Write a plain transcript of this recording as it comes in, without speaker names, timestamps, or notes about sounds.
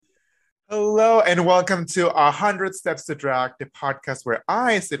Hello and welcome to 100 Steps to Drag, the podcast where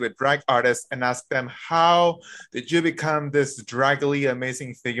I sit with drag artists and ask them, how did you become this draggily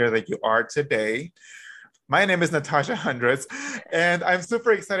amazing figure that you are today? My name is Natasha Hundreds, and I'm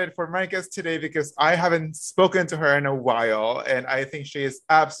super excited for my guest today because I haven't spoken to her in a while, and I think she is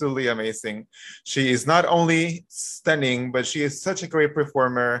absolutely amazing. She is not only stunning, but she is such a great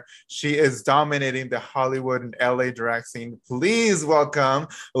performer. She is dominating the Hollywood and LA drag scene. Please welcome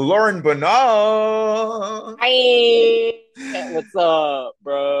Lauren Banall. Hi, what's up,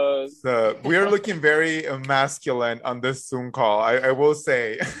 bros? So we are looking very masculine on this Zoom call, I will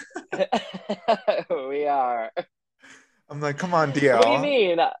say. We are. I'm like, come on, What do you DL.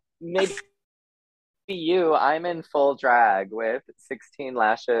 mean? Maybe you. I'm in full drag with 16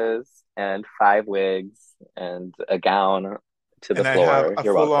 lashes and 5 wigs and a gown to the And I have floor. a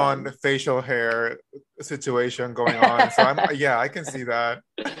You're full-on welcome. facial hair situation going on. So yeah, I can see that.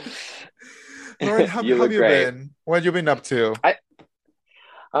 Lauren, how You have look you great. been? What have you been up to? I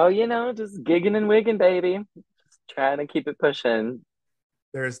Oh, just gigging and wigging, baby. Just trying to keep it pushing.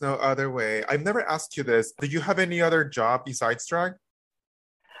 There's no other way. I've never asked you this. Do you have any other job besides drag?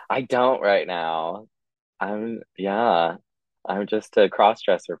 I don't right now. Yeah. I'm just a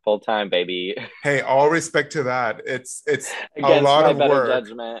cross-dresser full time, baby. Hey, all respect to that. It's a Against lot my of better work.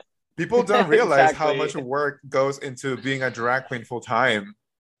 judgment. People don't realize how much Exactly. work goes into being a drag queen full time.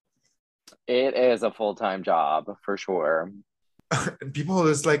 It is a full-time job for sure. And people are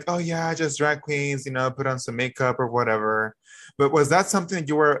just like, oh yeah, just drag queens, put on some makeup or whatever. But was that something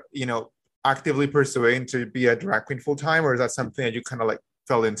you were, actively pursuing to be a drag queen full time, or is that something that you kind of like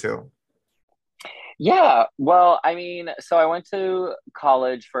fell into? Yeah, well, so I went to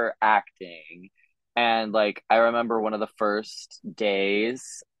college for acting, and like I remember one of the first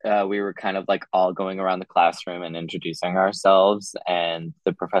days, we were kind of like all going around the classroom and introducing ourselves, and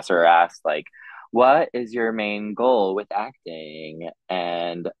the professor asked like, "What is your main goal with acting?"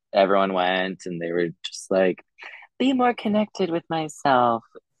 And everyone went, and they were just like, "Be more connected with myself,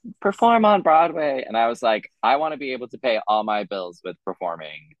 perform on Broadway." And I was like, "I want to be able to pay all my bills with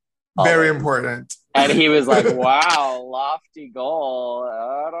performing Very always." important. And he was like, "Wow, lofty goal.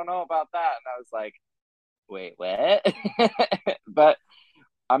 I don't know about that." And I was like, "Wait, what?" But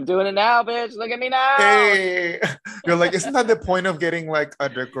I'm doing it now, bitch. Look at me now. Hey, you're like, isn't that the point of getting like a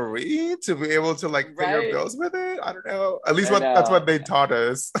degree to be able to like pay your Right? bills with it? I don't know. At least I that's know. what they taught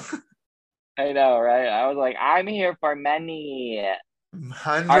us. I know, right? I was like, "I'm here for money,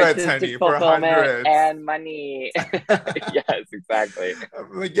 Hundreds, artistic honey, for fulfillment, hundreds. and money." Yes, exactly.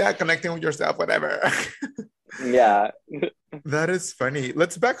 I'm like, yeah, connecting with yourself, whatever. Yeah. That is funny.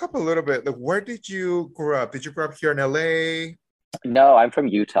 Let's back up a little bit. Like, where did you grow up? Did you grow up here in LA No, I'm from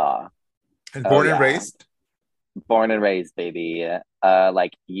Utah. and Oh born and yeah. raised? Born and raised, baby.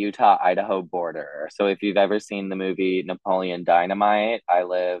 Like Utah, Idaho border. So if you've ever seen the movie Napoleon Dynamite, I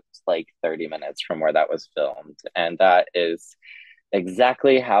lived like 30 minutes from where that was filmed. And that is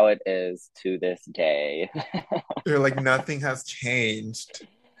exactly how it is to this day. You're like, nothing has changed.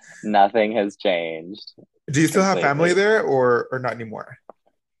 Nothing has changed Do you still have family completely. there or not anymore?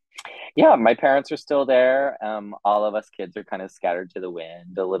 Yeah, my parents are still there. All of us kids are kind of scattered to the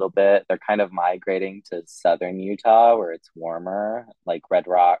wind a little bit. They're kind of migrating to southern Utah where it's warmer, like Red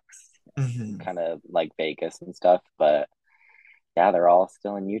Rocks, Mhm. kind of like Vegas and stuff. But yeah, they're all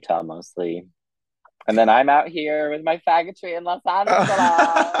still in Utah mostly. And then I'm out here with my faggotry in Los Angeles.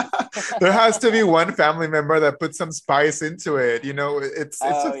 There has to be one family member that puts some spice into it. It's a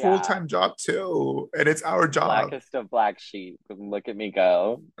Oh yeah, full-time job too, and it's our job. blackest of black sheep. Look at me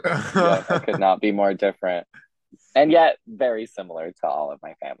go. Yep, I could not be more different. And yet very similar to all of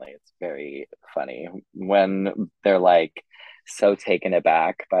my family. It's very funny when they're like so taken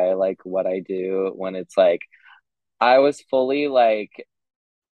aback by like what I do when it's like I was fully like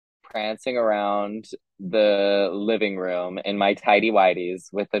prancing around the living room in my tidy whities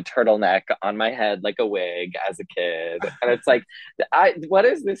with a turtleneck on my head like a wig as a kid. And it's like, I what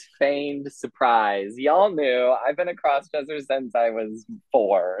is this feigned surprise? Y'all knew I've been a crossdresser since I was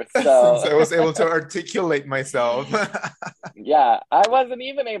 4. Since So I was able to articulate myself. yeah, I wasn't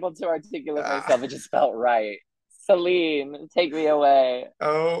even able to articulate myself. It just felt right. Celine, take me away.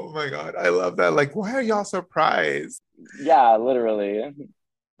 Oh my God, I love that. Like, why are y'all surprised? Yeah, literally.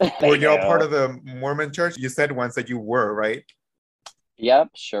 Were They y'all part knew. of the Mormon church? You said once that you were, right? Yep,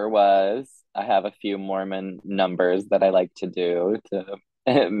 sure was. I have a few Mormon numbers that I like to do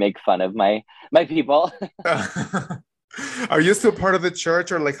to make fun of my people. Are you still part of the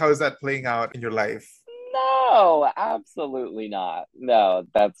church, or like how is that playing out in your life? No, absolutely not. No,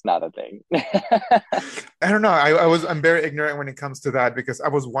 that's not a thing. I don't know. I'm very ignorant when it comes to that because I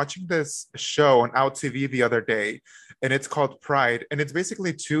was watching this show on Out TV the other day, and it's called Pride, and it's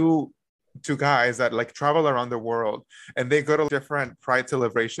basically two guys that like travel around the world, and they go to different Pride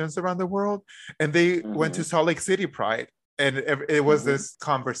celebrations around the world, and they went to Hmm. Salt Lake City Pride, and it was Hmm. this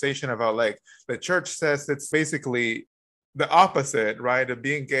conversation about like the church says it's basically the opposite, right? Of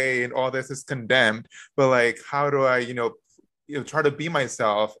being gay and all this is condemned, but like how do I, try to be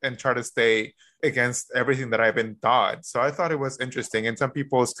myself and try to stay against everything that I've been taught. So I thought it was interesting. And some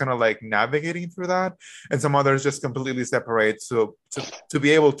people is kind of like navigating through that, and some others just completely separate to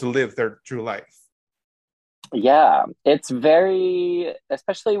be able to live their true life. Yeah, it's very,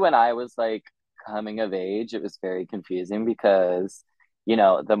 especially when I was like coming of age, it was very confusing because,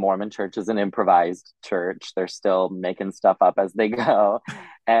 the Mormon church is an improvised church. They're still making stuff up as they go.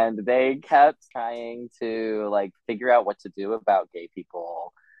 And they kept trying to like figure out what to do about gay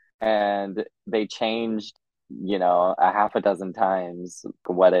people. And they changed, a half a dozen times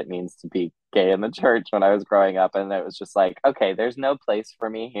what it means to be gay in the church when I was growing up. And it was just like, okay, there's no place for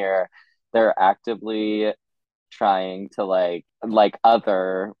me here. They're actively trying to like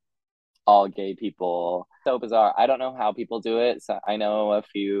other all gay people. So bizarre. I don't know how people do it. So I know a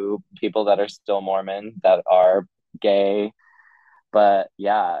few people that are still Mormon that are gay, but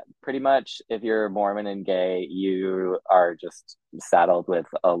yeah, pretty much if you're Mormon and gay, you are just saddled with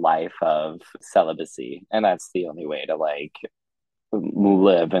a life of celibacy, and that's the only way to like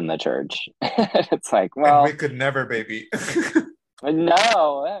live in the church. It's like, And we well, could never, baby.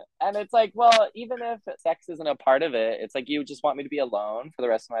 no. And it's like, well, even if sex isn't a part of it, it's like you just want me to be alone for the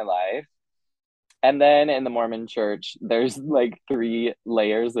rest of my life. And then in the Mormon church, there's like three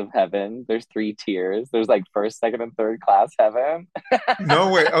layers of heaven. There's three tiers. There's like first, second, and third class heaven.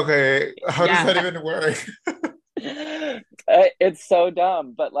 No way. Okay. How does that Yeah. even work? It's so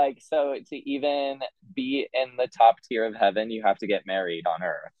dumb. But like, so to even be in the top tier of heaven, you have to get married on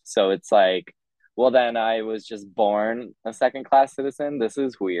earth. So it's like, well, then I was just born a second class citizen. This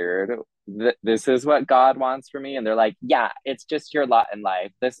is weird. This is what God wants for me. And they're like, yeah, it's just your lot in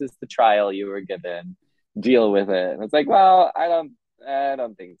life. This is the trial you were given. Deal with it. And it's like, well, I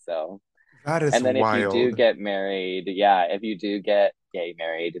don't think so. That is And then if you do wild. get married, yeah, if you do get gay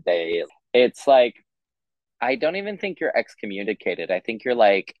married, it's like, I don't even think you're excommunicated. I think you're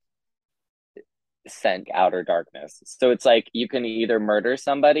like sent outer darkness. So it's like you can either murder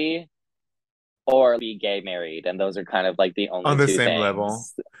somebody or be gay married, and those are kind of like the On only the two same level.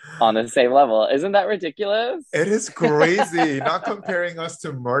 things on the same level. Isn't that ridiculous? It is crazy. Not comparing us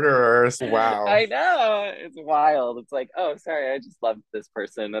to murderers. Wow. I know. It's wild. It's like, oh, sorry, I just loved this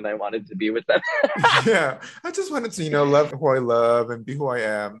person and I wanted to be with them. Yeah. I just wanted to, love who I love and be who I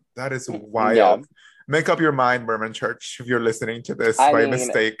am. That is Yeah. wild. Make up your mind, Mormon Church, if you're listening to this I by mean,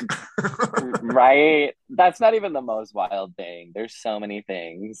 mistake. right? That's not even the most wild thing. There's so many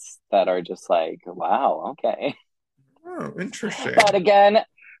things that are just like, wow, okay. Oh, But interesting. again,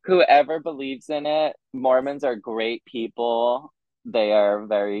 whoever believes in it, Mormons are great people. They are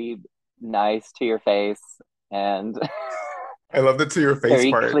very nice to your face and I love the to your face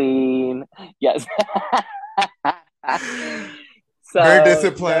very part. clean. Yes. Very So, no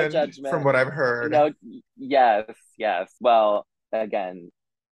disciplined from judgment. what I've heard. No, yes, yes. Well, again,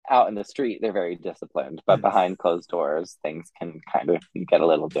 out in the street, they're very disciplined, but Hmm. behind closed doors, things can kind of get a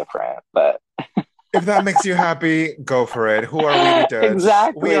little different. But If that makes you happy, go for it. Who are we to judge?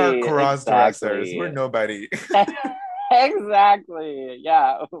 We are exactly, cross dressers. We're exactly. nobody. Exactly.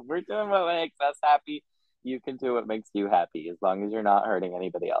 Yeah, we're doing what makes us happy. You can do what makes you happy as long as you're not hurting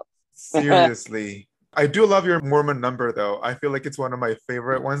anybody else. Seriously. I do love your Mormon number though. I feel like it's one of my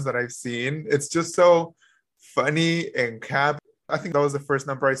favorite ones that I've seen. It's just so funny and cap. I think that was the first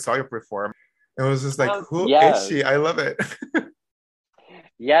number I saw you perform. It was just like, Oh, who is yes. she? I love it.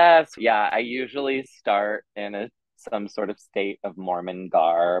 Yes. Yeah, I usually start in some sort of state of Mormon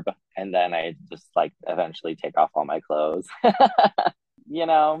garb, and then I just like eventually take off all my clothes. You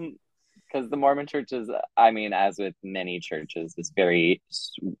know, because the Mormon church is, I mean, as with many churches, is very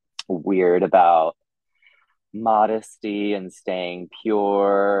weird about modesty and staying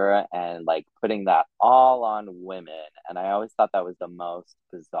pure and like putting that all on women. And I always thought that was the most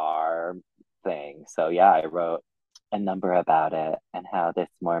bizarre thing. So yeah, I wrote a number about it and how this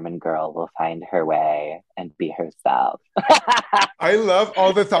Mormon girl will find her way and be herself. I love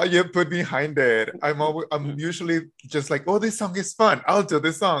all the thought you put behind it. I'm usually just like, oh, this song is fun. I'll do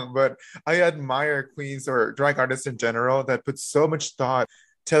this song. But I admire queens or drag artists in general that put so much thought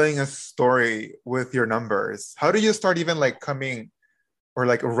telling a story with your numbers. How do you start even like coming or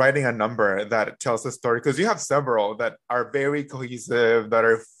like writing a number that tells a story because you have several that are very cohesive, that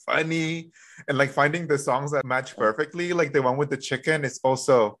are funny, and like finding the songs that match perfectly, like the one with the chicken is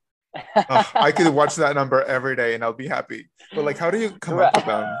also I could watch that number every day and I'll be happy. But like, how do you come up with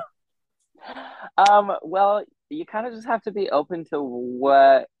Right. them? Well, you kind of just have to be open to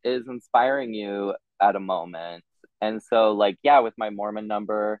what is inspiring you at a moment. And so, like, yeah, with my Mormon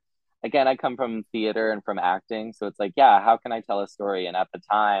number, again, I come from theater and from acting. So it's like, yeah, how can I tell a story? And at the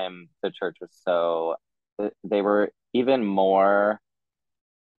time, the church was so, they were even more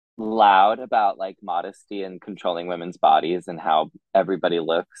loud about like modesty and controlling women's bodies and how everybody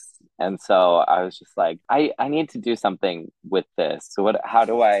looks. And so I was just like, I need to do something with this. So what how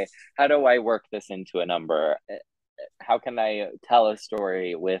do I work this into a number? How can I tell a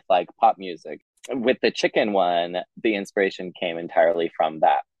story with like pop music? With the chicken one, the inspiration came entirely from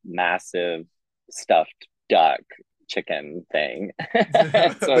that massive stuffed duck chicken thing. So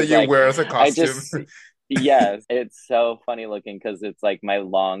That it's you like wear as a I costume. just yes, it's so funny looking because it's like my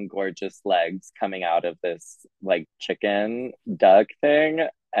long, gorgeous legs coming out of this like chicken duck thing.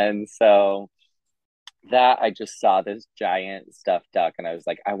 And so that I just saw this giant stuffed duck and I was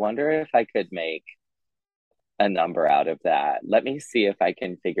like, I wonder if I could make a number out of that. Let me see if I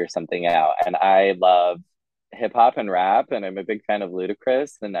can figure something out. And I love hip hop and rap, and I'm a big fan of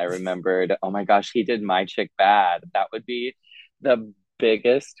Ludacris. And I remembered, oh my gosh, he did My Chick Bad. That would be the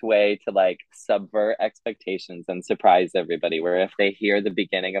biggest way to like subvert expectations and surprise everybody. Where if they hear the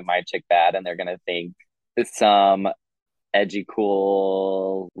beginning of My Chick Bad and they're gonna think some edgy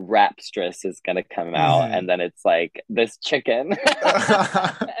cool rapstress is gonna come out, and Mhm. then it's like this chicken.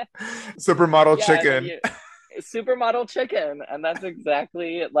 Supermodel Yeah, and then chicken. you supermodel chicken. And that's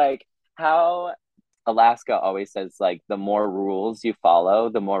exactly like how Alaska always says like the more rules you follow,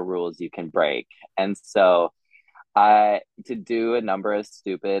 the more rules you can break. And so I to do a number as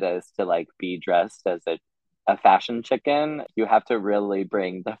stupid as to like be dressed as a fashion chicken, you have to really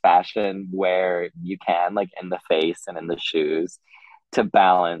bring the fashion where you can, like in the face and in the shoes, to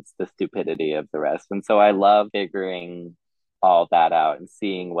balance the stupidity of the rest. And so I love figuring all that out and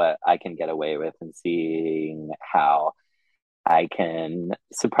seeing what I can get away with and seeing how I can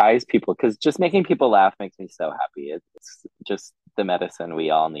surprise people because just making people laugh makes me so happy. It's just the medicine we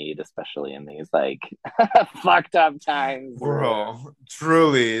all need, especially in these like fucked up times we're in. Bro,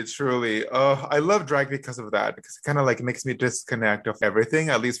 truly, truly. I love drag because of that, because it kind of like makes me disconnect of everything,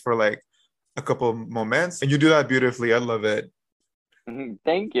 at least for like a couple moments. And you do that beautifully. I love it.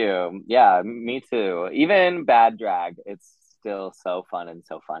 Thank you. Yeah, me too. Even bad drag, it's still so fun and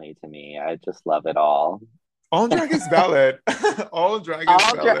so funny to me. I just love it all. All drag is valid. All drag is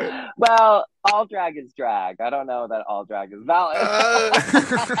All valid. drag, well, all drag is drag. I don't know that all drag is valid.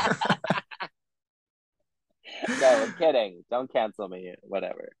 Uh, No, I'm kidding. Don't cancel me.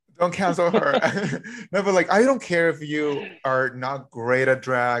 Whatever. don't cancel her. No, but like, I don't care if you are not great at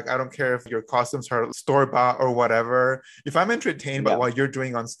drag. I don't care if your costumes are store bought or whatever. If I'm entertained by Yeah. what you're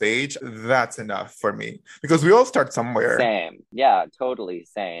doing on stage, that's enough for me because we all start somewhere. Same. Yeah, totally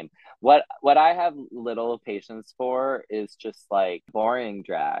same. What I have little patience for is just like boring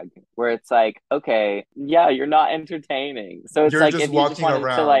drag where it's like, okay, yeah, you're not entertaining. So it's You're like just if you just walking wanted to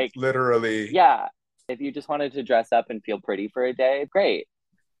around, like, literally. yeah, if you just wanted to dress up and feel pretty for a day, great.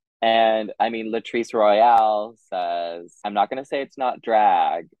 And I mean, Latrice Royale says, I'm not going to say it's not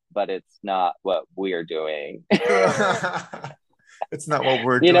drag, but it's not what we're doing. It's not what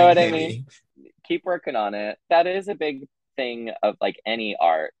we're You know doing, what I mean? Henny. Keep working on it. That is a big thing of like any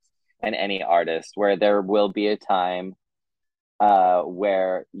art and any artist where there will be a time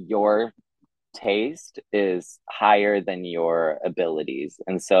where your taste is higher than your abilities.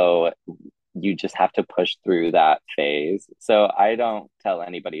 And so you just have to push through that phase. So I don't tell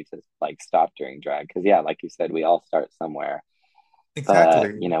anybody to like stop doing drag because yeah, like you said, we all start somewhere. But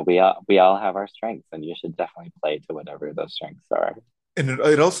Exactly. you know, we all have our strengths and you should definitely play to whatever those strengths are. And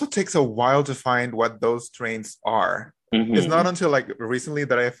it also takes a while to find what those trains are. It's not Mm-hmm. until like recently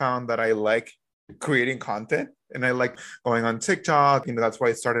that I found that I like creating content and I like going on TikTok. That's why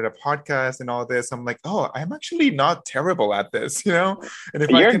I started a podcast and all this. I'm like, oh, I'm actually not terrible at this, you know? And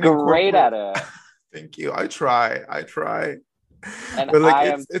if I You're can great incorporate, at it. thank you. I try. And But like I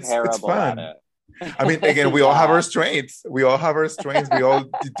am it's terrible at fun. I mean, it. again, we all have our Yeah. strengths. We all have our strengths. We all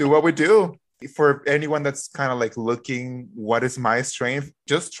do what we do. For anyone that's kind of like looking, what is my strength?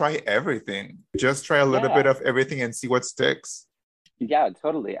 Just try everything. Just try a little bit Yeah. of everything and see what sticks. Yeah,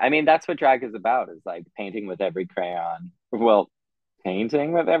 totally. I mean, that's what drag is about, is like painting with every crayon. Well,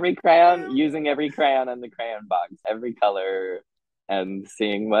 painting with every crayon, using every crayon in the crayon box, every color, and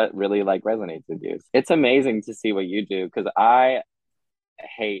seeing what really like resonates with you. It's amazing to see what you do because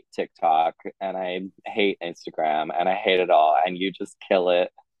hate TikTok and I hate Instagram and I hate it all. And you just kill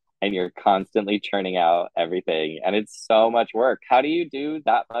it and you're constantly churning out everything. And it's so much work. How do you do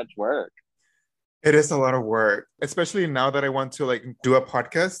that much work? It is a lot of work, especially now that I want to like do a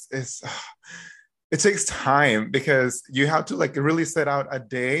podcast. It takes time because you have to like really set out a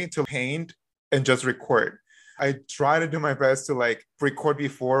day to paint and just record. I try to do my best to like record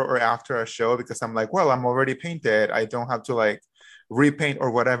before or after a show because I'm like, well, I'm already painted. I don't have to like repaint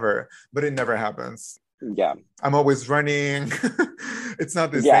or whatever, but it never happens. Yeah. I'm always running. It's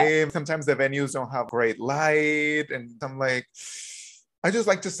not the Yeah. same. Sometimes the venues don't have great light. And I'm like, I just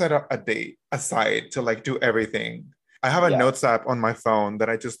like to set up a date aside to like do everything. I have a Yeah. notes app on my phone that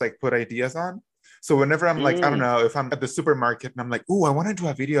I just like put ideas on. So whenever I'm like, I don't Mm, know, if I'm at the supermarket and I'm like, oh, I want to do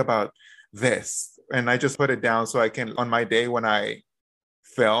a video about this. And I just put it down so I can, on my day when I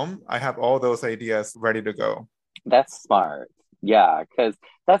film, I have all those ideas ready to go. that's smart. Yeah, because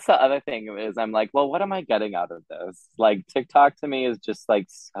that's the other thing is I'm like, well, what am I getting out of this? Like TikTok to me is just like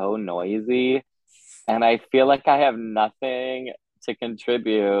so noisy, and I feel like I have nothing to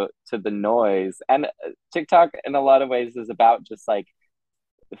contribute to the noise. And TikTok in a lot of ways is about just like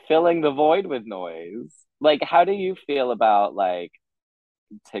filling the void with noise. Like, how do you feel about like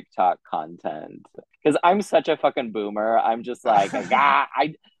TikTok content? Because I'm such a fucking boomer. I'm just like,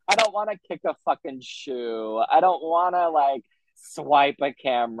 I don't want to kick a fucking shoe. I don't want to like swipe a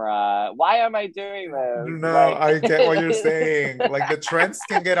camera. Why am I doing this? No, Like, I get what you're saying. Like the trends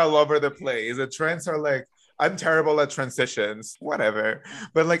can get all over the place. The trends are like, I'm terrible at transitions, whatever.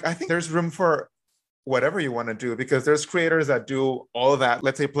 But like, I think there's room for whatever you want to do because there's creators that do all that,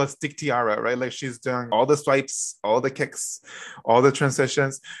 let's say plastic tiara, right? Like she's doing all the swipes, all the kicks, all the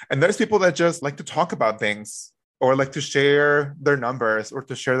transitions. And there's people that just like to talk about things or like to share their numbers or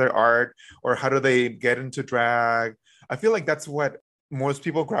to share their art or how do they get into drag. I feel like that's what most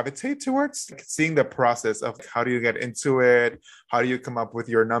people gravitate towards, like seeing the process of how do you get into it, how do you come up with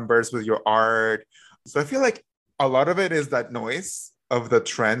your numbers with your art. So I feel like a lot of it is that noise of the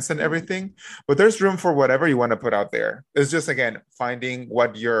trends and everything, but there's room for whatever you want to put out there. It's just again finding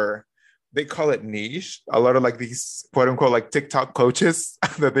what your, they call it niche. A lot of like these quote unquote like TikTok coaches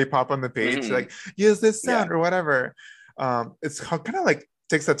that they pop on the page, mm-hmm. like use this Yeah. sound or whatever. It's kind of like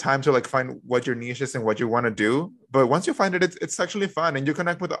takes the time to like find what your niche is and what you want to do. But once you find it, it's actually fun and you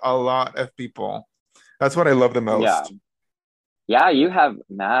connect with a lot of people. That's what I love the Yeah. most. Yeah, you have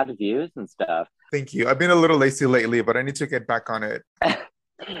mad views and stuff. Thank you. I've been a little lazy lately, but I need to get back on it.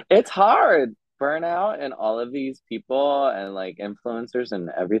 It's hard. Burnout and all of these people and like influencers and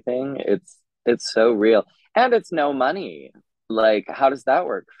everything. It's so real. And it's no money. Like, how does that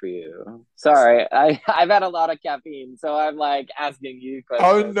work for you? Sorry, I've had a lot of caffeine, so I'm like asking you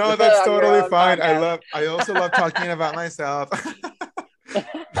Oh questions no, that's on your totally own fine. podcast. I also love talking about myself.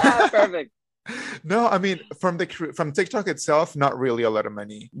 Perfect. No, I mean from TikTok itself, not really a lot of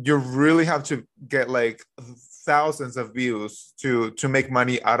money. You really have to get like thousands of views to make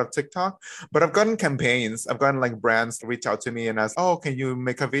money out of TikTok. But I've gotten campaigns, I've gotten like brands reach out to me and ask, oh, can you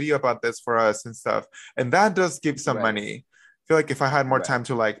make a video about this for us and stuff? And that does give some Right, money. I feel like if I had more right, time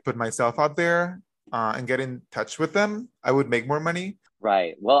to like put myself out there and get in touch with them, I would make more money.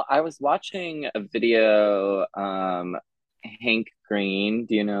 right. Well, I was watching a video, Hank Green.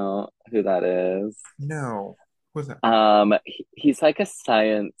 Do you know who that is? No, who's that? He's like a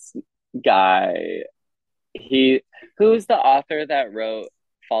science guy. He who's the author that wrote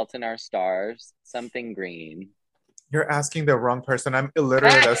Fault in Our Stars? Something Green. You're asking the wrong person. I'm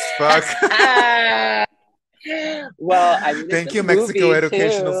illiterate as fuck. Well, I mean it's Thank a you, Mexico movie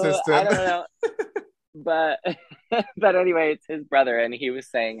educational too. I system. don't know. But but anyway, it's his brother and he was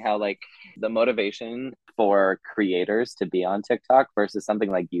saying how like the motivation for creators to be on TikTok versus something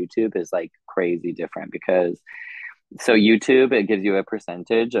like YouTube is like crazy different because so YouTube, it gives you a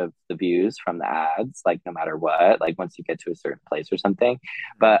percentage of the views from the ads, like no matter what, like once you get to a certain place or something.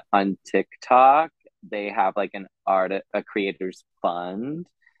 But on TikTok, they have like a creators fund.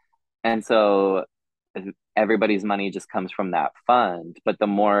 And so everybody's money just comes from that fund. But the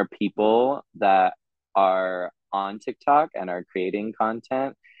more people that are on TikTok and are creating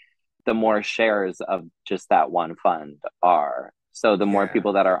content, the more shares of just that one fund are. So the more Yeah.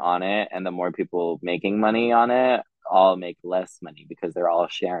 people that are on it and the more people making money on it all make less money because they're all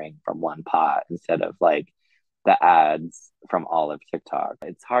sharing from one pot instead of like the ads from all of TikTok.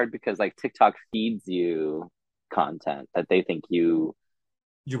 It's hard because like TikTok feeds you content that they think you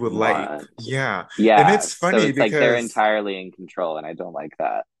You would like. want. Yeah. And Yeah. it's So funny it's like they're because entirely in control and I don't like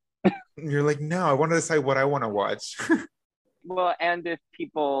that. you're like, no, I want to decide what I want to watch. Well, and if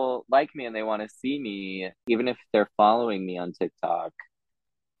people like me and they want to see me, even if they're following me on TikTok,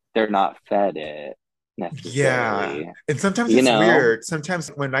 they're not fed it Yeah. necessarily, And sometimes you it's know? weird. Sometimes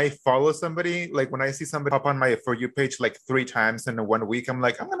when I follow somebody, like when I see somebody pop on my For You page like 3 times in 1 week, I'm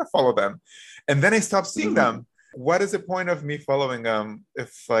like, I'm gonna follow them. And then I stop seeing Mhm. them. What is the point of me following them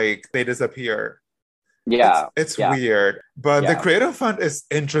if like they disappear? It's Yeah, it's yeah, weird. But the yeah. Creative Fund is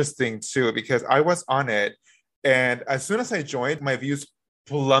interesting too because I was on it and as soon as I joined, my views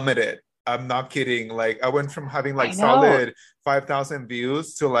plummeted. I'm not kidding. Like I went from having like I know. solid 5,000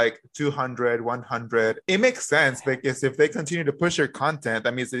 views to like 200, 100. It makes sense because if they continue to push your content,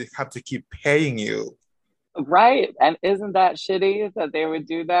 that means they have to keep paying you. Right. And isn't that shitty that they would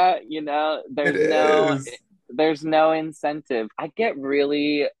do that? You know, It is. there's no incentive. I get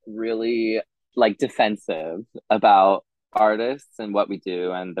really, really like defensive about artists and what we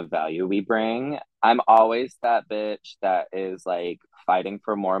do and the value we bring. I'm always that bitch that is like fighting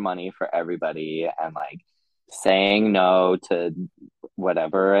for more money for everybody and like saying no to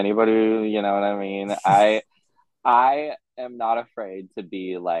whatever anybody, you know what I mean? I am not afraid to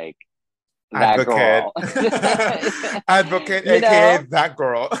be like that Advocate. girl. Advocate, You aka know? that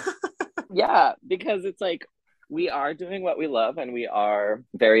girl. Yeah, because it's like we are doing what we love and we are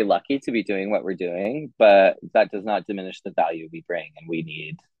very lucky to be doing what we're doing, but that does not diminish the value we bring and we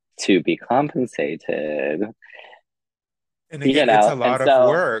need to be compensated, And you again, it's know? a And lot of so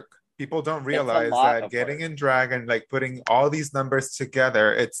work. People don't it's a realize lot that of getting work. in drag and like putting all these numbers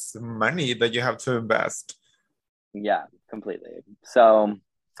together, it's money that you have to invest. Yeah, completely.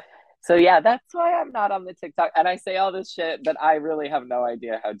 So yeah, that's why I'm not on the TikTok. And I say all this shit, but I really have no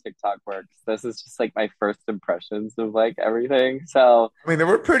idea how TikTok works. This is just like my first impressions of like everything. So I mean, they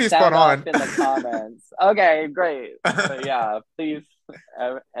were pretty spot sound off on. in the comments. Okay, great. But yeah, please,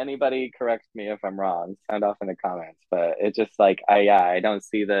 anybody correct me if I'm wrong. Sound off in the comments. But it's just like I don't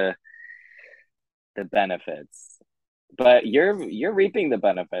see the benefits. But you're reaping the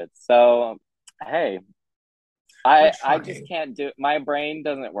benefits. So hey, We're I just trying. can't do. My brain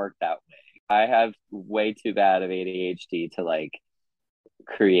doesn't work that way. I have way too bad of ADHD to like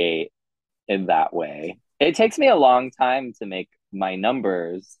create in that way. It takes me a long time to make my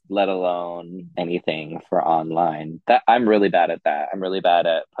numbers, let alone anything for online. That I'm really bad at that. I'm really bad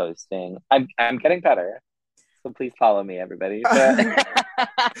at posting. I'm getting better. So please follow me, everybody. But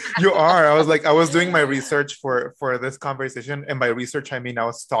You are. I was like, I was doing my research for this conversation, and by research I mean I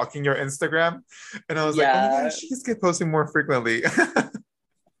was stalking your Instagram, and I was like, oh my gosh, yeah, she's get posting more frequently.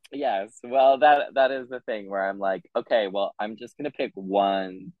 yes. Well, that is the thing where I'm like, okay, well, I'm just gonna pick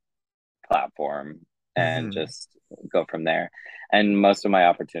one platform and Mhm. just go from there. And most of my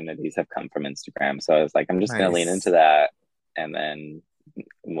opportunities have come from Instagram. So I was like, I'm just gonna lean into Nice. that and then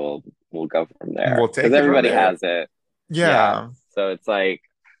we'll we'll go from there. We'll Because take it from everybody there. has it. Yeah. Yeah. So it's like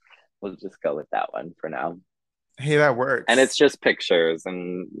we'll just go with that one for now. Hey, that And it's works. just pictures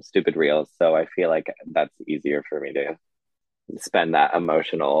and stupid reels. So I feel like that's easier for me to spend that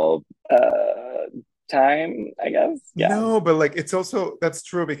emotional time, I guess. Yeah. No, but like it's also that's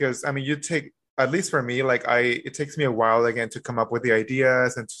true because I mean you take at least for me like I it takes me a while again to come up with the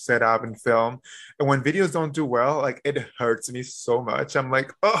ideas and to set up and film. And when videos don't do well, like it hurts me so much. I'm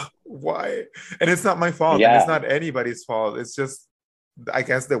like, "Oh, why?" And it's not my fault and it's Yeah. not anybody's fault. It's just I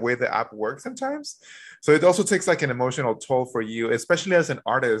guess the way the app works sometimes. So it also takes like an emotional toll for you, especially as an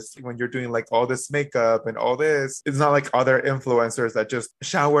artist when you're doing like all this makeup and all this. It's not like other influencers that just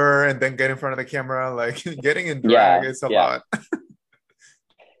shower and then get in front of the camera. Like getting in drag Yeah. is a Yeah. lot.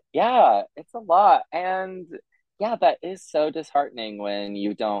 Yeah, it's a lot. And yeah, that is so disheartening when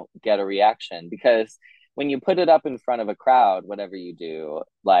you don't get a reaction because when you put it up in front of a crowd, whatever you do,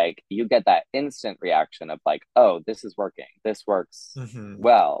 like you get that instant reaction of like, oh, this is working. This works Mhm.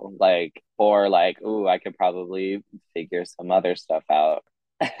 well. Like, or like, ooh, I could probably figure some other stuff out.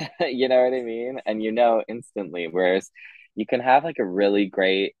 You know what I mean? And you know instantly. Whereas you can have like a really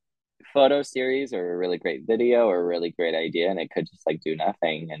great photo series or a really great video or a really great idea and it could just like do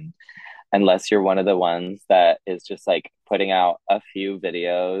nothing and unless you're one of the ones that is just like putting out a few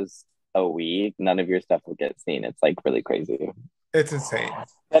videos a week none of your stuff will get seen. It's like really crazy. It's insane.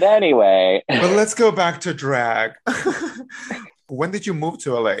 But anyway, But let's go back to drag. When did you move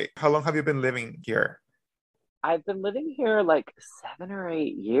to LA? How long have you been living here? I've been living here like 7 or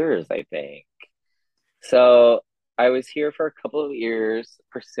 8 years, I think. So I was here for a couple of years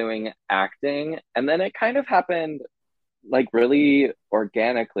pursuing acting and then it kind of happened like really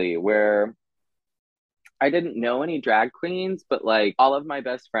organically where I didn't know any drag queens, but like all of my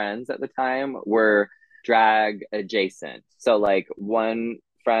best friends at the time were drag adjacent. So like one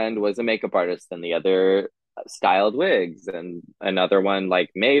friend was a makeup artist and the other styled wigs and another one like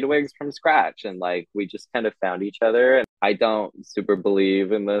made wigs from scratch and like we just kind of found each other I don't super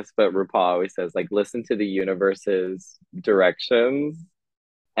believe in this, but RuPaul always says, like, listen to the universe's directions.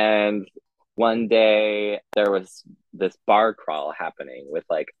 And one day there was this bar crawl happening with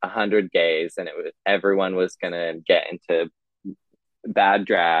like 100 gays, and it was everyone was gonna get into bad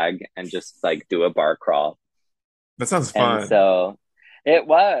drag and just like do a bar crawl. That sounds And fun. so it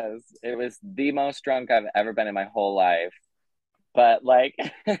was the most drunk I've ever been in my whole life. But like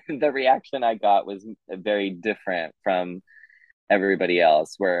the reaction I got was very different from everybody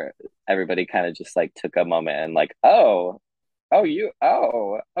else, where everybody kind of just like took a moment and like, oh,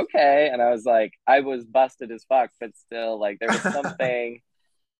 okay. And I was like, I was busted as fuck, but still, like, there was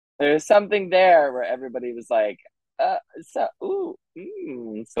something there where everybody was like, so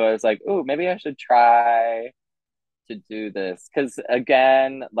I was like, ooh, maybe I should try to do this. Cause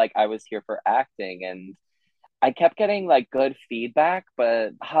again, like, I was here for acting and I kept getting like good feedback,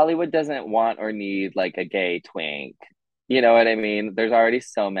 but Hollywood doesn't want or need like a gay twink. You know what I mean? There's already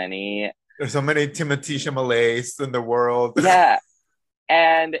so many. There's so many Timothy Chamalets in the world. Yeah,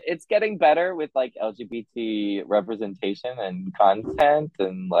 and it's getting better with like LGBT representation and content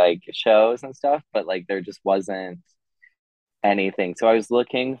and like shows and stuff, but like there just wasn't anything. So I was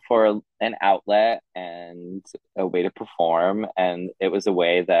looking for an outlet and a way to perform, and it was a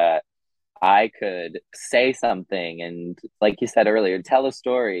way that I could say something and, like you said earlier, tell a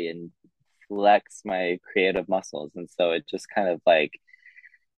story and flex my creative muscles. And so it just kind of like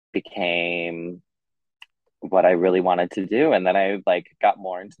became what I really wanted to do. And then I like got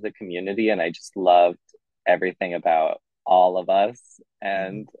more into the community and I just loved everything about all of us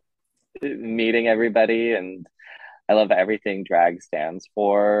and meeting everybody. And I love everything drag stands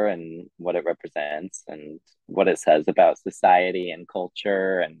for and what it represents and what it says about society and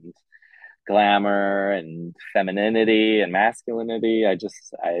culture and glamour and femininity and masculinity.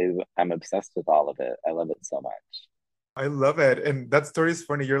 I'm obsessed with all of it. I love it so much. I love it. And that story is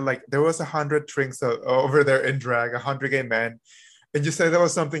funny. You're like, there was 100 drinks over there in drag, 100 gay men. And you said that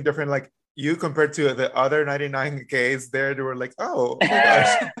was something different. Like you compared to the other 99 gays there, they were like, oh my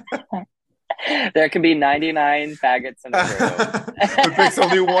gosh. There can be 99 faggots in the room. It takes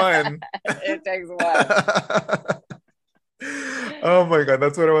only one. It takes one. Oh my God,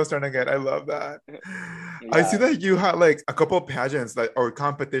 that's what I was trying to get. I love that. I see Yeah. that you had like a couple of pageants like or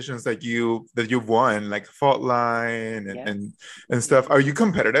competitions that you've won, like Fault Line Yes. and stuff. Are you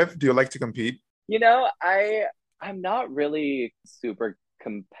competitive? Do you like to compete? You know, I'm not really super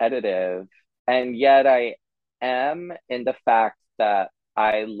competitive, and yet I am in the fact that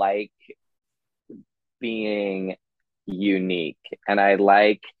I like being unique and I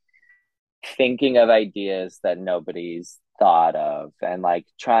like thinking of ideas that nobody's thought of and like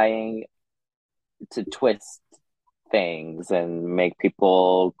trying to twist things and make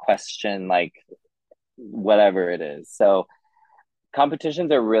people question like whatever it is. So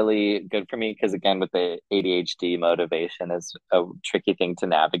competitions are really good for me because again with the ADHD motivation is a tricky thing to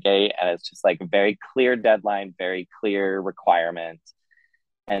navigate and it's just like very clear deadline, very clear requirement.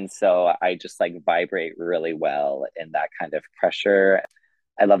 And so I just like vibrate really well in that kind of pressure.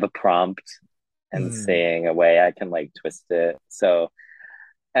 I love a prompt and Mm. seeing a way I can like twist it. So,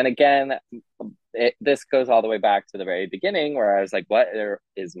 and again, this goes all the way back to the very beginning where I was like, what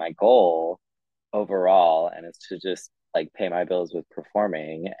is my goal overall? And it's to just like pay my bills with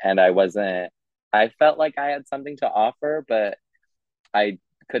performing. And I felt like I had something to offer, but I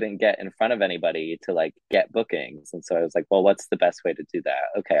couldn't get in front of anybody to like get bookings. And so I was like, well, what's the best way to do that?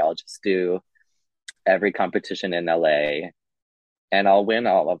 Okay, I'll just do every competition in LA and I'll win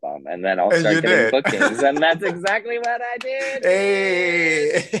all of them and then I'll And start you getting did. bookings. And that's exactly what I did,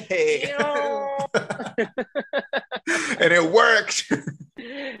 Hey. bitch. And it worked.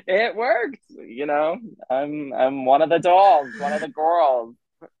 It worked, you know. I'm one of the dolls, one of the girls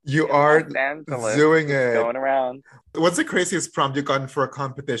You in Los are Angeles, doing just it. going around. What's the craziest prompt you've gotten for a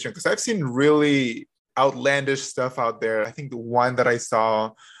competition? Because I've seen really outlandish stuff out there. I think the one that I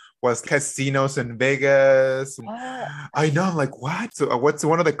saw was casinos in Vegas. And What? I know, I'm like, what? So, what's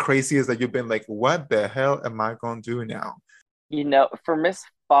one of the craziest that you've been like, what the hell am I going to do now? You know, for Miss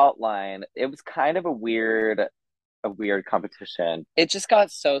Faultline, it was kind of a weird competition. It just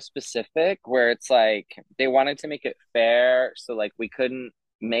got so specific where it's like they wanted to make it fair, so like we couldn't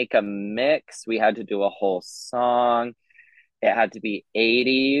make a mix. We had to do a whole song. It had to be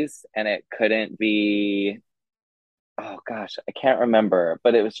 80s and it couldn't be oh gosh, I can't remember,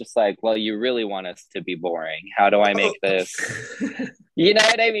 but it was just like, well, you really want us to be boring. How do I Oh. make this? You know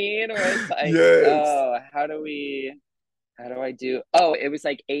what I mean? Where it's like, Yes. oh, how do I do? Oh, it was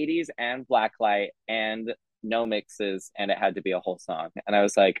like 80s and blacklight and no mixes, and it had to be a whole song. And I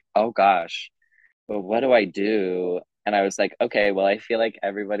was like, oh gosh, but what do I do? And I was like, okay, well, I feel like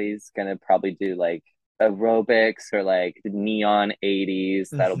everybody's gonna probably do like aerobics or like neon 80s.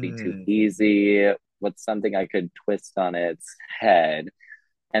 That'll be too Hmm. easy. What's something I could twist on its head?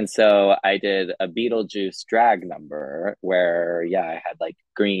 And so I did a Beetlejuice drag number where, yeah, I had like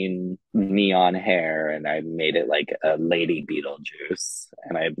green neon hair and I made it like a lady Beetlejuice.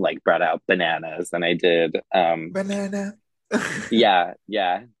 And I like brought out bananas and I did, Banana. yeah,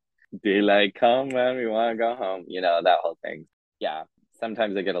 yeah. Daylight come when we want to go home, that whole thing. Yeah.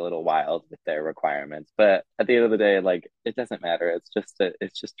 Sometimes I get a little wild with their requirements, but at the end of the day, like it doesn't matter. It's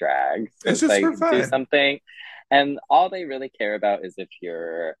just drag. So It's it's just like for do fun. something, and all they really care about is if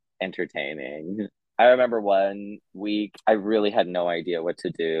you're entertaining. I remember one week I really had no idea what to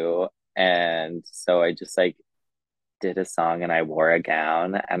do, and so I just like did a song and I wore a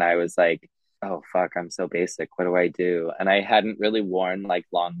gown and I was like, oh fuck, I'm so basic. What do I do? And I hadn't really worn like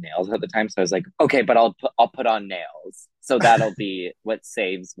long nails at the time, so I was like, okay, but I'll put on nails. So that'll be what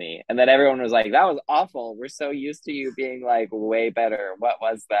saves me. And then everyone was like, that was awful. We're so used to you being like way better. What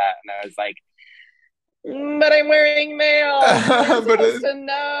was that? And I was like, but I'm wearing nails. They're but supposed to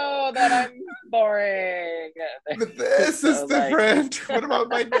know that I'm boring. but this is So like different. What about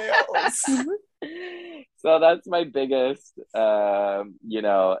my nails? so that's my biggest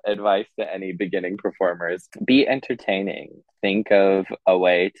advice to any beginning performers. Be entertaining. Think of a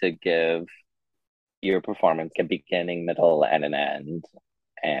way to give your performance a beginning, middle, and an end.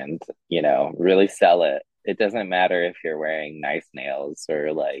 And, really sell it. It doesn't matter if you're wearing nice nails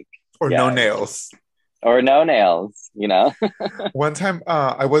or like, Or no yeah, nails. or no nails. One time,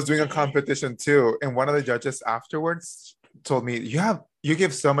 I was doing a competition too, and one of the judges afterwards told me, you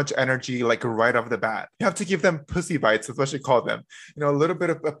give so much energy, like right off the bat. You have to give them pussy bites, that's what she called them. A little bit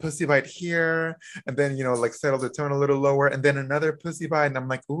of a pussy bite here, and then like settle the tone a little lower, and then another pussy bite. And I'm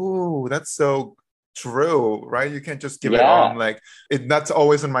like, ooh, that's so true, right? You can't just give it all. I'm Yeah. like, that's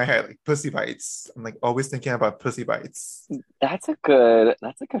always in my head, like pussy bites. I'm like always thinking about pussy bites. That's a good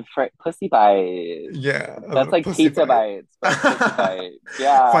pussy bite. Yeah, a That's little like pussy pizza bite. bites, but pussy bites.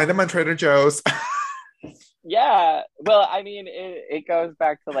 Yeah. Find them on Trader Joe's. Yeah. Well, I mean, it goes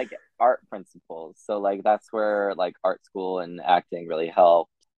back to like art principles. So like that's where like art school and acting really help.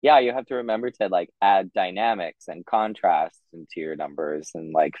 Yeah, you have to remember to like add dynamics and contrast into your numbers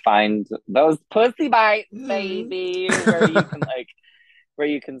and like find those pussy bites, Mm. baby, where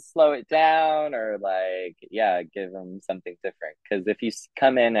you can slow it down or like yeah give them something different because if you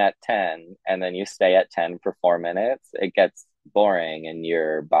come in at 10 and then you stay at 10 for 4 minutes it gets boring and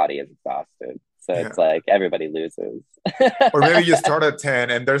your body is exhausted so Yeah. it's like everybody loses. Or maybe you start at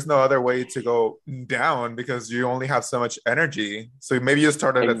 10 and there's no other way to go down because you only have so much energy. So maybe you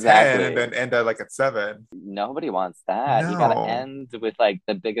start at a 10 and Exactly. then end at like at 7. Nobody wants that. You got to No, end with like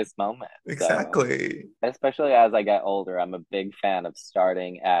the biggest moment. So exactly. especially as I get older, I'm a big fan of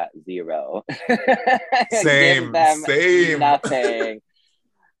starting at 0. Give Same, them same. nothing.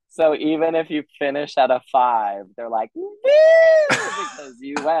 So even if you finish at a 5, they're like, woo, because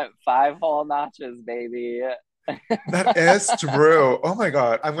you went 5 whole notches, baby. That is true. Oh my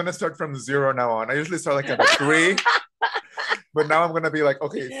God. I'm going to start from 0 now on. I usually start like at a 3, but now I'm going to be like,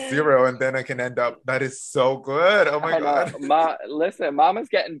 okay, 0. And then I can end up. That is so good. Oh my I know. God. Listen, mama's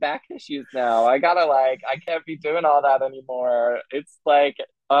getting back issues now. I can't be doing all that anymore. It's like,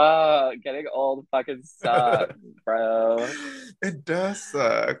 getting old fucking sucks, bro. It does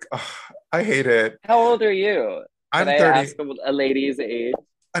suck. Ugh, I hate it. How old are you? Can I'm I 30. ask a lady's age?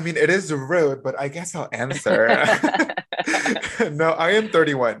 I mean, it is rude, but I guess I'll answer. No, I am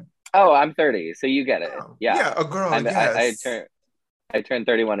 31. Oh, I'm 30, so you get it. Oh, Yeah. yeah, a girl, I'm I, I yes. turn I turned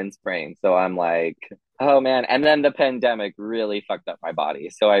 31 in spring, so I'm like, oh man. And then the pandemic really fucked up my body.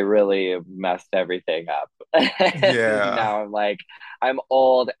 So I really messed everything up. And Yeah. now I'm like, I'm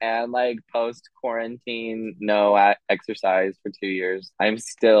old and like post quarantine, no exercise for 2 years. I'm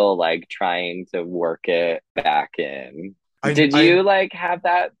still like trying to work it back in. I Did I you like have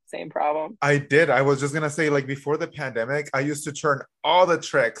that same problem? I did. I was just gonna say, like before the pandemic, I used to turn all the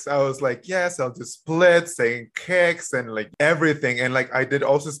tricks. I was like, yes, I'll do splits and kicks and like everything. And like I did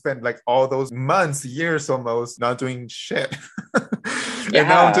also spend like all those months, years almost, not doing shit. And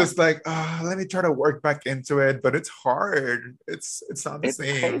now I'm Yeah, just like, let me try to work back into it, but it's hard. It's not the it's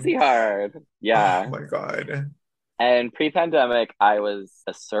same. crazy hard. Oh Yeah. my God. And pre-pandemic, I was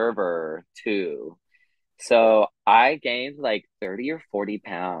a server too. So I gained like 30 or 40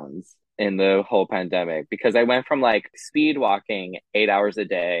 pounds in the whole pandemic because I went from like speed walking 8 hours a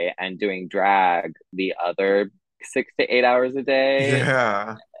day and doing drag the other 6 to 8 hours a day.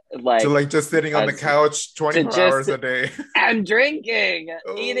 Yeah. To like like just sitting on the as couch to 24 just hours a day. and drinking,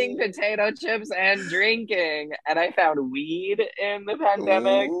 eating Oh, potato chips and drinking. And I found weed in the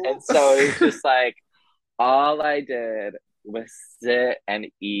pandemic. oh. And so it was just like all I did was sit and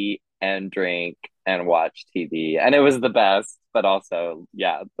eat and drink and watch TV. And it was the best, but also,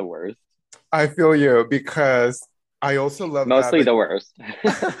 yeah, the worst. I feel you because I also love that. Mostly Like, the worst.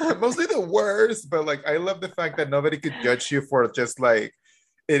 mostly the worst, but like, I love the fact that nobody could judge you for just like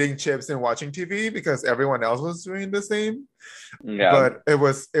eating chips and watching TV because everyone else was doing the same. Yeah. But it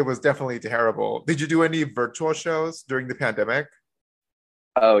was definitely terrible. Did you do any virtual shows during the pandemic?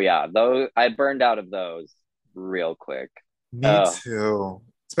 Oh, yeah. Those I burned out of those real quick. Me Oh, too.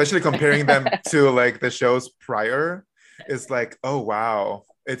 Especially comparing them to like the shows prior, it's like, oh wow,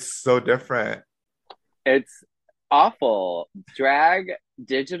 it's so different. it's awful.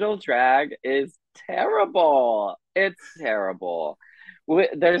 Digital drag is terrible. It's terrible.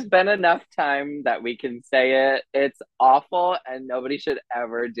 There's been enough time that we can say it. It's awful and nobody should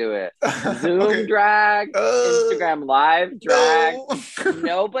ever do it. Zoom Okay. drag, Instagram live drag. No.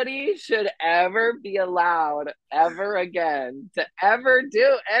 Nobody should ever be allowed ever again to ever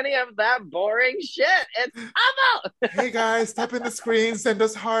do any of that boring shit. It's Hey guys, tap in the screen, send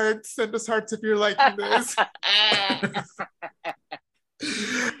us hearts, send us hearts if you're liking this. awful.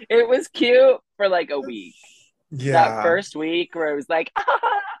 It was cute for like a week. That Yeah. first week where it was like,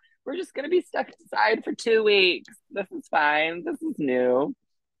 ah, we're just gonna be stuck inside for 2 weeks. This is fine. This is new.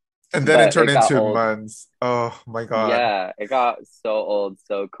 And then it But turned it got into old. months. Oh my God. Yeah, it got so old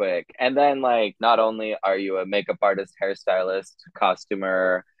so quick. And then like not only are you a makeup artist, hairstylist,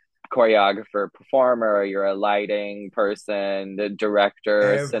 costumer, choreographer, performer, you're a lighting person, the director,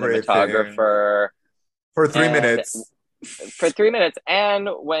 Everything. cinematographer, For three and minutes. for 3 minutes. And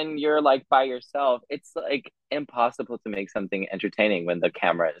when you're like by yourself, it's like impossible to make something entertaining when the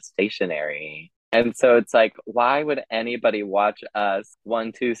camera is stationary. And so it's like, why would anybody watch us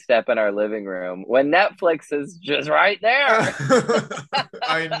 1-2 step in our living room when Netflix is just right there?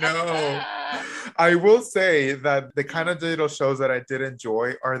 I know. I will say that the kind of digital shows that I did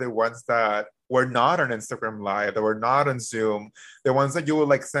enjoy are the ones that were not on Instagram Live, that were not on Zoom, the ones that you would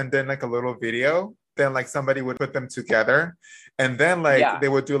like send in like a little video, then like somebody would put them together, and then like Yeah, they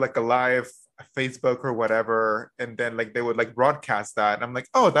would do like a live Facebook or whatever, and then like they would like broadcast that. And I'm like,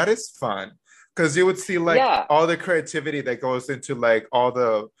 oh, that is fun. Because you would see like yeah, all the creativity that goes into like all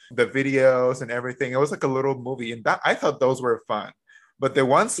the videos and everything. It was like a little movie, and that I thought those were fun. But the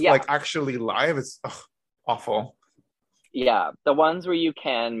ones like yeah, actually live is awful. yeah. The ones where you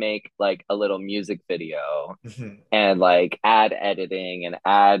can make like a little music video Mhm. and like add editing and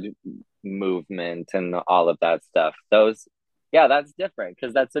add movement and all of that stuff. Those, yeah, that's different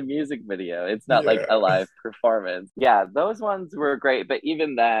because that's a music video. It's not like Yeah. a live performance. Yeah, those ones were great, but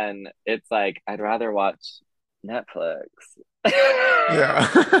even then, it's like I'd rather watch Netflix.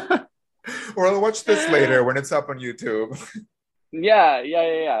 Yeah. Or I'll watch this later when it's up on YouTube.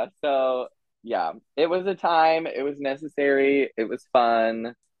 Yeah. So, yeah, it was a time, it was necessary, it was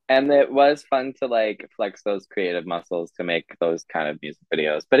fun. And it was fun to like flex those creative muscles to make those kind of music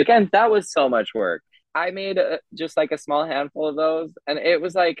videos. But again, that was so much work. I made just like a small handful of those, and it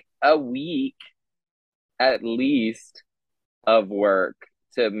was like a week at least of work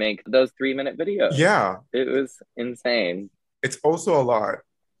to make those 3-minute videos. Yeah, It was insane. it's also a lot.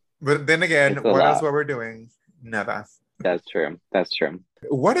 But then again, It's a what else lot. were we doing? Nada. That's true. That's true.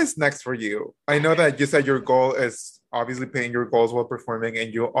 What is next for you? I know that you said your goal is obviously paying your goals while performing,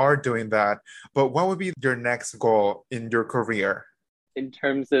 and you are doing that. But what would be your next goal in your career? In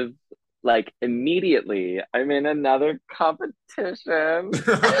terms of like immediately, I'm in another competition.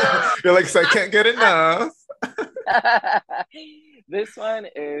 You're like, so I can't get enough. This one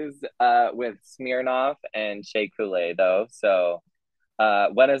is with Smirnoff and Shea Coulee though. So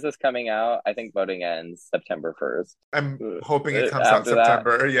when is this coming out? I think voting ends September 1st. I'm hoping it comes out After that,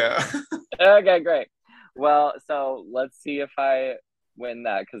 September. Yeah. okay, great. Well, so let's see if I win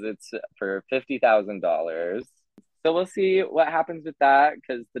that because it's for $50,000. So we'll see what happens with that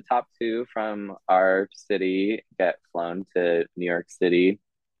because the top two from our city get flown to New York City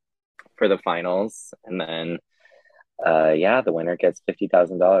for the finals, and then yeah, the winner gets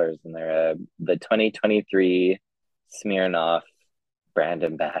 $50,000, and they're the 2023 Smirnoff brand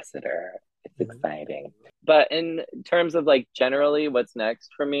ambassador. It's exciting. But in terms of like generally what's next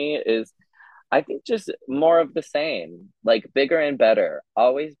for me is I think just more of the same, like bigger and better,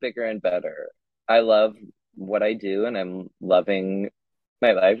 always bigger and better. I love what I do and I'm loving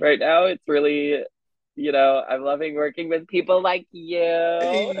my life right now. It's really, I'm loving working with people like you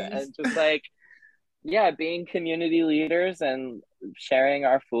Hey. and just like, yeah, being community leaders and sharing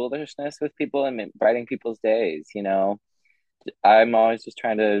our foolishness with people and brightening people's days, you know. I'm always just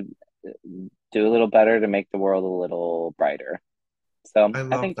trying to do a little better to make the world a little brighter. So I I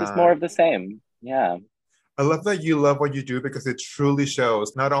love think just more that. of the same. Yeah. I love that you love what you do because it truly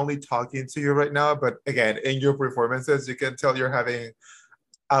shows, not only talking to you right now, but again, in your performances, you can tell you're having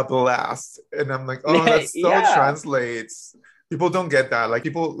a blast. And I'm like, oh, that so Yeah. translates. People don't get that. Like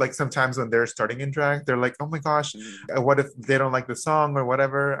people like sometimes when they're starting in drag, they're like, oh my gosh, what if they don't like the song or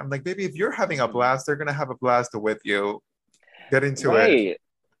whatever? I'm like, baby, if you're having a Mm-hmm. blast, they're gonna have a blast with you. Get into it. Right.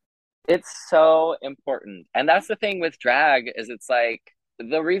 It's so important. And that's the thing with drag is it's like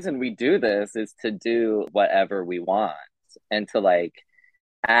the reason we do this is to do whatever we want and to like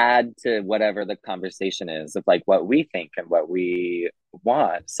add to whatever the conversation is of like what we think and what we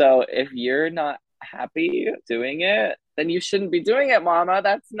want. So if you're not happy doing it, then you shouldn't be doing it, mama.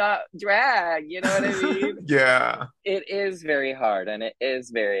 That's not drag. You know what I mean? Yeah. It is very hard and it is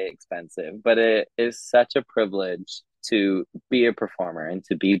very expensive, but it is such a privilege to be a performer and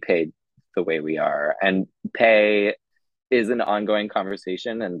to be paid the way we are. And pay is an ongoing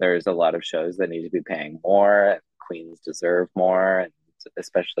conversation, and there's a lot of shows that need to be paying more, and queens deserve more, and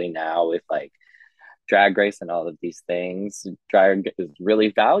especially now with like drag race and all of these things, drag is really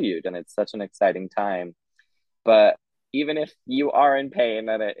valued and it's such an exciting time. But even if you are in pain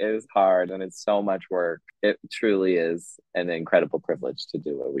and it is hard and it's so much work, it truly is an incredible privilege to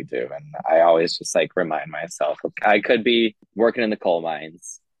do what we do. And I always just like remind myself, I could be working in the coal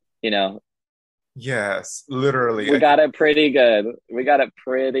mines, you know. Yes, literally. We got it pretty good. We got it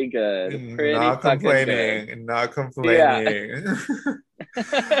pretty good. Pretty Not fucking good. complaining, not Yeah. complaining.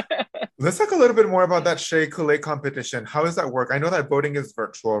 Let's talk a little bit more about that Shea Coulee competition. How does that work? I know that voting is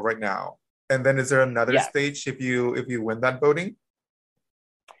virtual right now. And then is there another Yes. stage if you win that voting?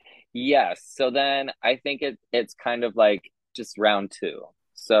 Yes. So then I think it's kind of like just round two.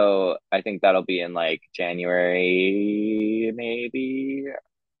 So I think that'll be in like January, maybe.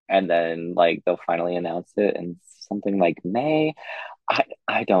 And then like they'll finally announce it in something like May.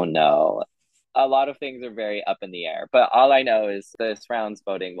 I don't know. A lot of things are very up in the air, but all I know is this round's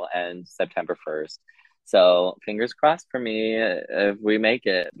voting will end September 1st. So fingers crossed for me if we make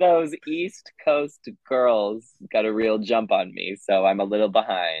it. Those East Coast girls got a real jump on me, so I'm a little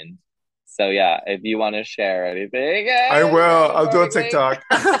behind. So yeah, if you want to share anything, I share will. the I'll do a voting link. TikTok.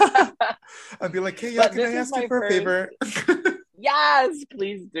 I'll be like, hey, yeah, But can I this is ask you my for a first. favor? Yes,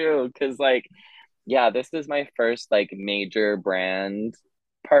 please do, because like yeah, this is my first like major brand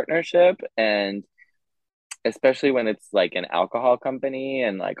partnership, and especially when it's like an alcohol company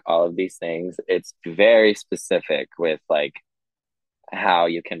and like all of these things, it's very specific with like how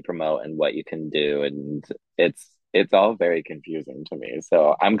you can promote and what you can do, and it's all very confusing to me.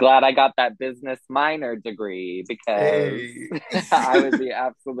 So I'm glad I got that business minor degree because Hey. I would be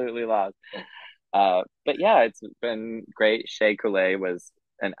absolutely lost. But yeah, it's been great. Shea Coulee was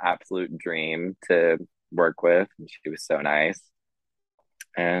an absolute dream to work with. She was so nice.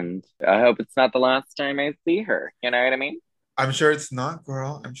 And I hope it's not the last time I see her. You know what I mean? I'm sure it's not,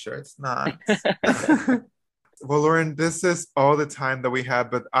 girl. I'm sure it's not. Well, Lauren, this is all the time that we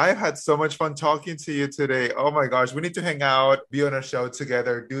have, but I had so much fun talking to you today. Oh my gosh, we need to hang out, be on a show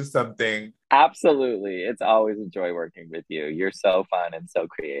together, do something. Absolutely. It's always a joy working with you. You're so fun and so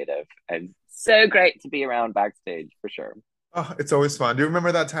creative and so great to be around backstage for sure. Oh, it's always fun. Do you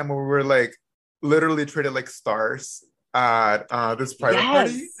remember that time when we were like literally treated like stars at this private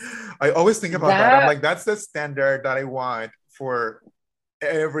party? Yes. I always think about that. I'm That like, that's the standard that I want for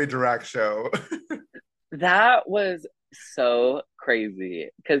every drag show. that was so crazy.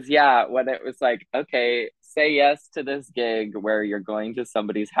 Cause yeah, when it was like, okay, say yes to this gig where you're going to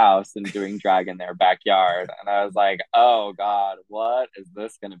somebody's house and doing drag in their backyard. And I was like, oh God, what is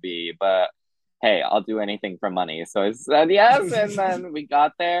this gonna be? But hey, I'll do anything for money. So I said yes, and then we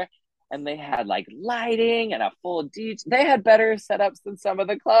got there and they had like lighting and a full DJ. They had better setups than some of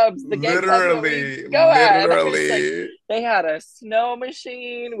the clubs, the gay clubs that we Literally, go at. It's like literally. they had a snow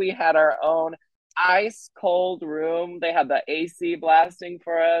machine. We had our own ice cold room. They had the AC blasting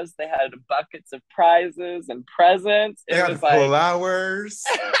for us. They had buckets of prizes and presents. They It had was like flowers.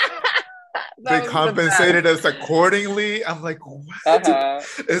 They that was the best. compensated us accordingly. I'm like, what? Uh-huh.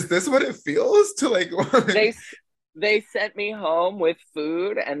 Is this what it feels to like? They they sent me home with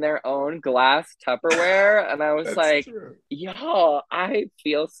food and their own glass Tupperware, and I was That's like, true. "Y'all, I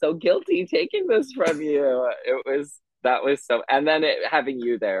feel so guilty taking this from you." It was that was so, and then having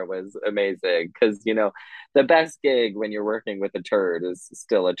you there was amazing because you know the best gig when you're working with a turd is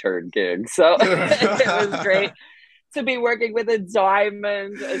still a turd gig. So it was great to be working with a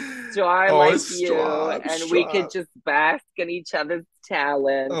star Oh, like you, stop, and we could stop. just bask in each other's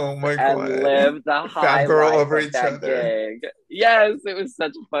talents Oh my and God. live the high Fangirl life over of each that other. gig. Yes, it was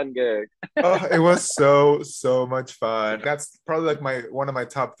such a fun gig. Oh, it was so, so much fun. That's probably like my one of my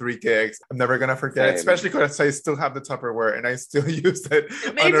top three gigs. I'm never gonna forget it, Same. especially because I still have the Tupperware and I still use it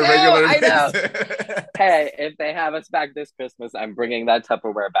Me on a too. regular I know. basis. Hey, if they have us back this Christmas, I'm bringing that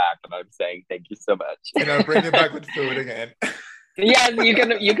Tupperware back, and I'm saying thank you so And much. I'll bring it back with food again. Yes,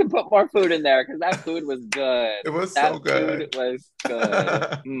 you can put more food in there because that food was good. It was That so food good. was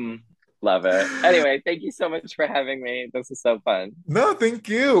good. Love it. Anyway, thank you so much for having me. This is so fun. No, thank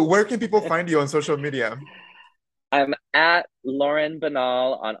you. Where can people find you on social media? I'm at Lauren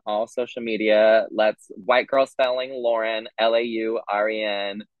Banall on all social media. Let's white girl spelling Lauren,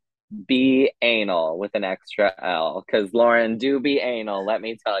 Lauren, be anal with an extra L. Because Lauren do be anal, let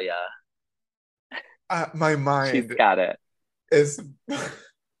me tell ya. My She's mind got it. is.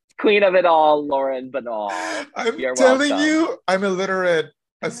 Queen of it all, Lauren Banall. I'm You're telling welcome. you, I'm illiterate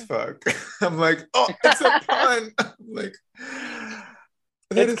as fuck. I'm like, oh, it's a pun. I'm like,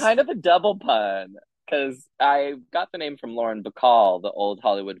 that It's is. kind of a double pun because I got the name from Lauren Bacall, the old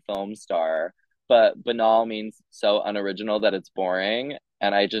Hollywood film star, but banal means so unoriginal that it's boring.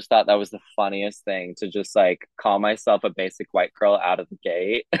 And I just thought that was the funniest thing to just like call myself a basic white girl out of the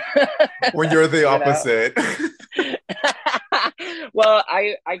gate. When you're the You know? opposite. Well,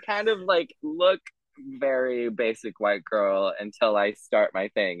 I kind of like look very basic white girl until I start my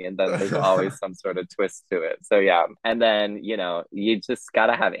thing, and then there's always some sort of twist to it. So yeah, and then you just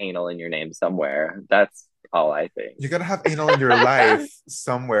gotta have anal in your name somewhere. That's all I think. You gotta have anal in your life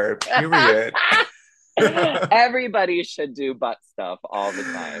somewhere, period. Everybody should do butt stuff all the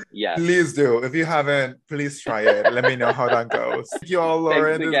time. Yes. Please do. If you haven't, please try it. Let me know how that goes. Thank you all, Thanks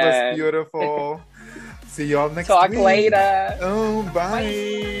Lauren. This was again. beautiful. See you all next Talk week. later. Oh,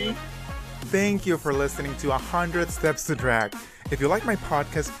 bye. Bye. Thank you for listening to 100 Steps to Drag. If you like my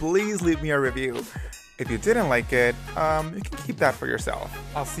podcast, please leave me a review. If you didn't like it, you can keep that for yourself.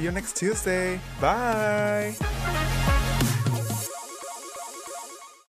 I'll see you next Tuesday. Bye.